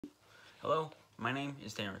Hello, my name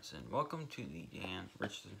is Dan Richardson. Welcome to the Dan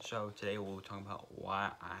Richardson Show. Today we'll be talking about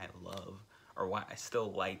why I love, or why I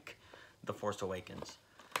still like, The Force Awakens.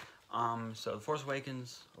 So The Force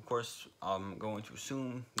Awakens, of course, I'm going to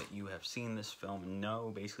assume that you have seen this film and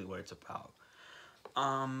know basically what it's about.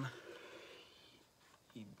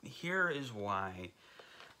 Here is why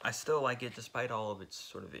I still like it despite all of its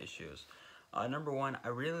sort of issues. Number one, I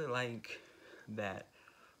really like that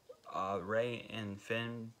Rey and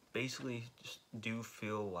Finn basically just do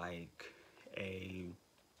feel like a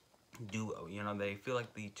duo. You know, they feel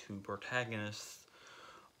like the two protagonists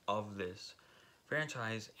of this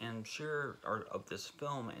franchise, and sure, or of this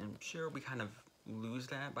film, and sure, we kind of lose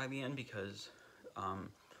that by the end because,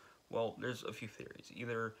 well, there's a few theories.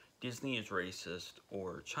 Either Disney is racist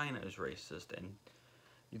or China is racist,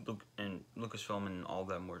 and Lucasfilm and all of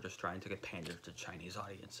them were just trying to get pander to Chinese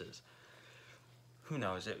audiences. Who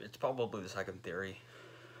knows? It's probably the second theory.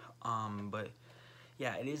 But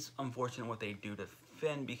yeah, it is unfortunate what they do to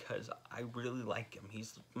Finn because I really like him.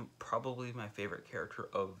 He's probably my favorite character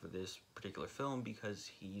of this particular film because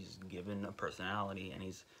he's given a personality and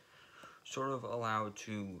he's sort of allowed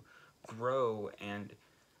to grow. And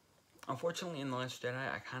unfortunately, in The Last Jedi,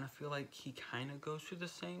 I kind of feel like he kind of goes through the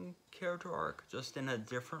same character arc, just in a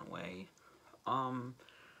different way.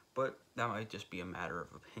 But that might just be a matter of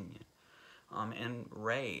opinion. And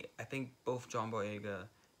Rey, I think both John Boyega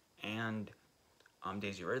and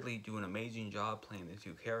Daisy Ridley do an amazing job playing the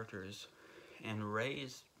two characters. And Rey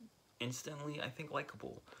is instantly, I think,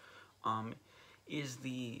 likable. Is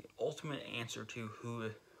the ultimate answer to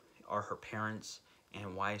who are her parents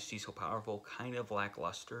and why is she so powerful kind of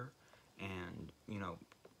lackluster and, you know,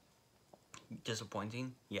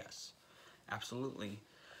 disappointing? Yes, absolutely.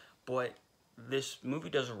 But this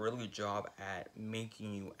movie does a really good job at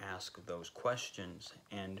making you ask those questions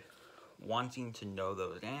and wanting to know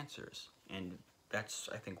those answers, and that's,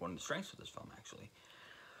 I think, one of the strengths of this film, actually.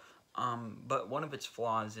 But one of its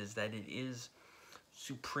flaws is that it is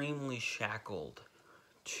supremely shackled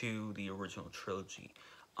to the original trilogy.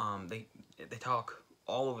 They talk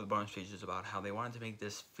all over the bonus pages about how they wanted to make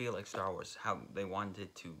this feel like Star Wars, how they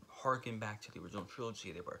wanted to harken back to the original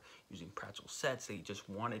trilogy. They were using practical sets. They just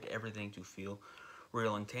wanted everything to feel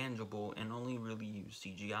real and tangible and only really use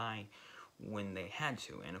CGI when they had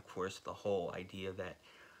to. And of course, the whole idea that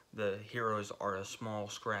the heroes are a small,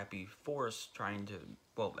 scrappy force trying to,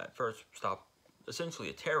 well, at first stop essentially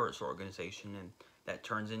a terrorist organization, and that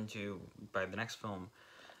turns into, by the next film,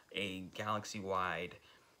 a galaxy-wide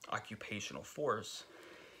occupational force,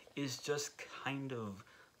 is just kind of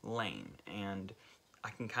lame. And I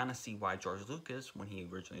can kind of see why George Lucas, when he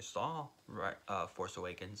originally saw Force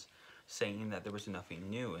Awakens, saying that there was nothing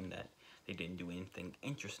new and that they didn't do anything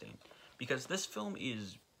interesting. Because this film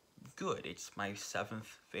is good. It's my 7th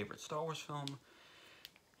favorite Star Wars film,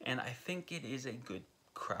 and I think it is a good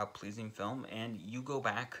crowd-pleasing film. And you go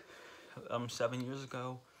back 7 years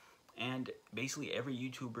ago, and basically every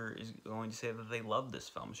YouTuber is going to say that they love this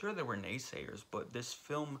film. Sure, there were naysayers, but this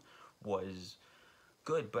film was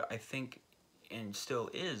good. But I think, and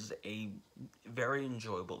still is, a very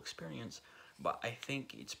enjoyable experience. But I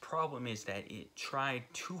think its problem is that it tried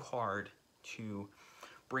too hard to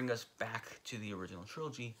bring us back to the original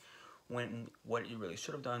trilogy when what it really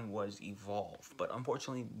should have done was evolve. But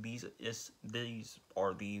unfortunately, these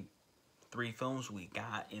are the 3 films we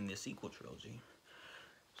got in the sequel trilogy.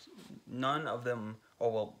 None of them,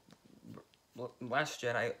 oh well, Last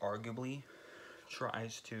Jedi arguably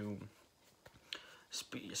tries to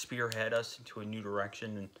spearhead us into a new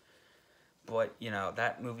direction, but, you know,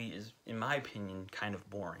 that movie is, in my opinion, kind of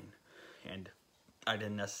boring, and I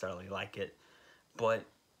didn't necessarily like it, but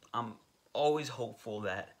I'm always hopeful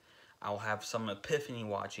that I'll have some epiphany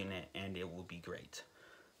watching it, and it will be great.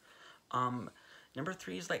 Number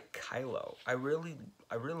 3 is like Kylo. I really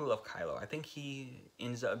love Kylo. I think he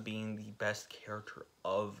ends up being the best character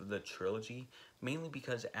of the trilogy, mainly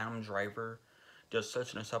because Adam Driver does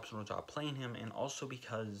such an exceptional job playing him, and also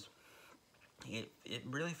because it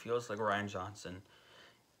really feels like Rian Johnson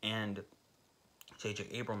and J.J.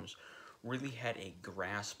 Abrams really had a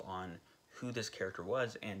grasp on who this character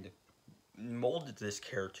was and molded this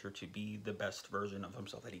character to be the best version of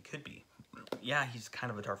himself that he could be. Yeah, he's kind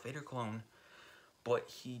of a Darth Vader clone, but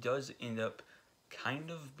he does end up kind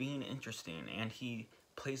of being interesting, and he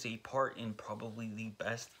plays a part in probably the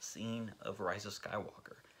best scene of Rise of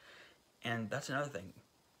Skywalker. And that's another thing.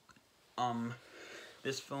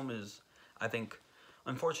 This film is, I think,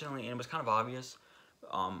 unfortunately, and it was kind of obvious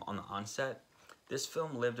on the onset, this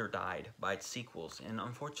film lived or died by its sequels, and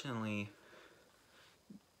unfortunately,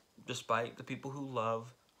 despite the people who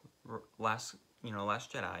love Last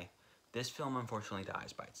Jedi, this film unfortunately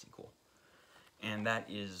dies by its sequel. And that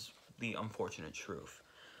is the unfortunate truth.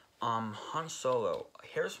 Han Solo,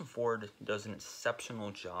 Harrison Ford does an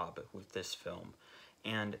exceptional job with this film.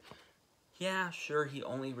 And yeah, sure, he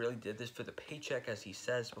only really did this for the paycheck, as he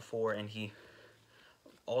says before, and he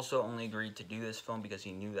also only agreed to do this film because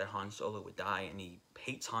he knew that Han Solo would die, and he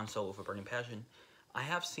hates Han Solo for burning passion. I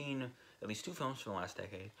have seen at least 2 films from the last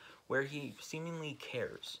decade where he seemingly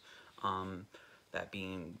cares. That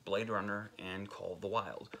being Blade Runner and Call of the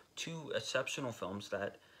Wild. 2 exceptional films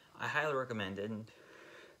that I highly recommend, and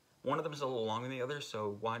one of them is a little longer than the other,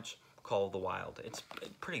 so watch Call of the Wild. It's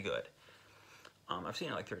pretty good. I've seen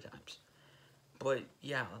it like 3 times. But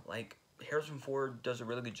yeah, like, Harrison Ford does a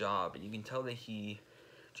really good job, and you can tell that he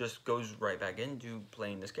just goes right back into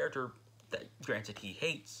playing this character that, granted, he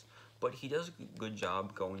hates, but he does a good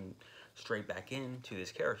job going straight back into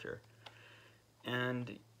this character.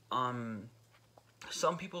 And,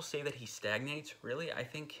 some people say that he stagnates. Really, I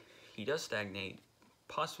think he does stagnate,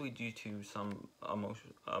 possibly due to some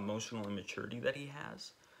emotional immaturity that he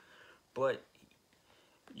has. But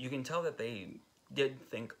you can tell that they did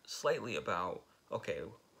think slightly about, okay,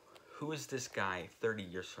 who is this guy 30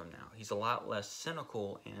 years from now? He's a lot less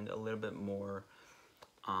cynical and a little bit more,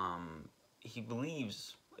 he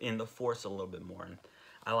believes in the Force a little bit more, and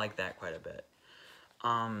I like that quite a bit.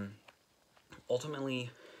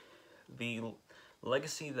 Ultimately, the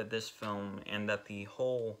legacy that this film and that the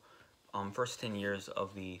whole first 10 years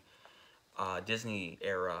of the Disney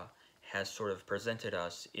era has sort of presented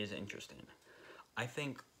us is interesting. I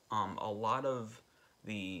think a lot of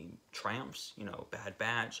the triumphs, you know, Bad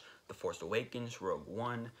Batch, The Force Awakens, Rogue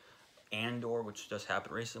One, Andor, which just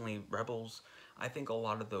happened recently, Rebels, I think a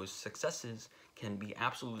lot of those successes can be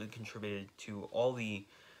absolutely contributed to all the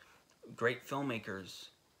great filmmakers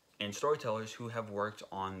and storytellers who have worked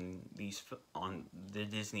on the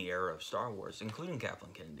Disney era of Star Wars, including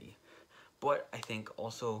Kathleen Kennedy. But I think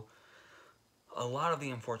also a lot of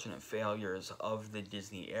the unfortunate failures of the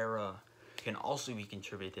Disney era can also be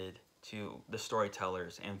contributed to the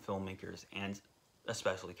storytellers and filmmakers, and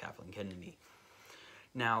especially Kathleen Kennedy.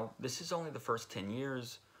 Now, this is only the first 10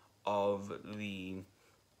 years of the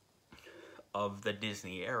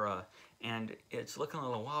Disney era, and it's looking a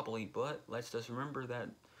little wobbly, but let's just remember that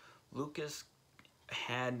Lucas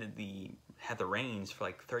had the reins for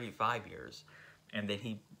like 35 years, and then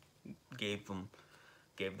he gave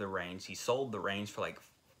the reins. He sold the reins for like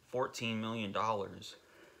 $14 million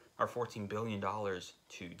or $14 billion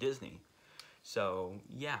to Disney. So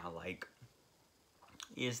yeah, like,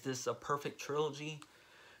 is this a perfect trilogy?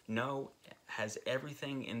 No. Has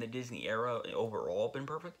everything in the Disney era overall been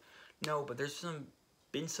perfect? No, but there's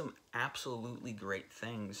been some absolutely great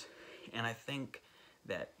things, and I think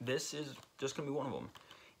that this is just going to be one of them.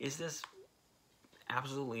 Is this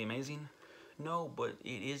absolutely amazing? No, but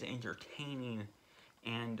it is entertaining,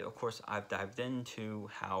 and of course I've dived into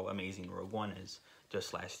how amazing Rogue One is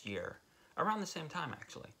just last year, around the same time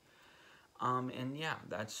actually. And yeah,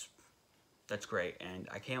 that's great, and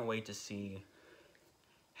I can't wait to see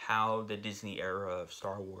how the Disney era of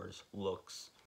Star Wars looks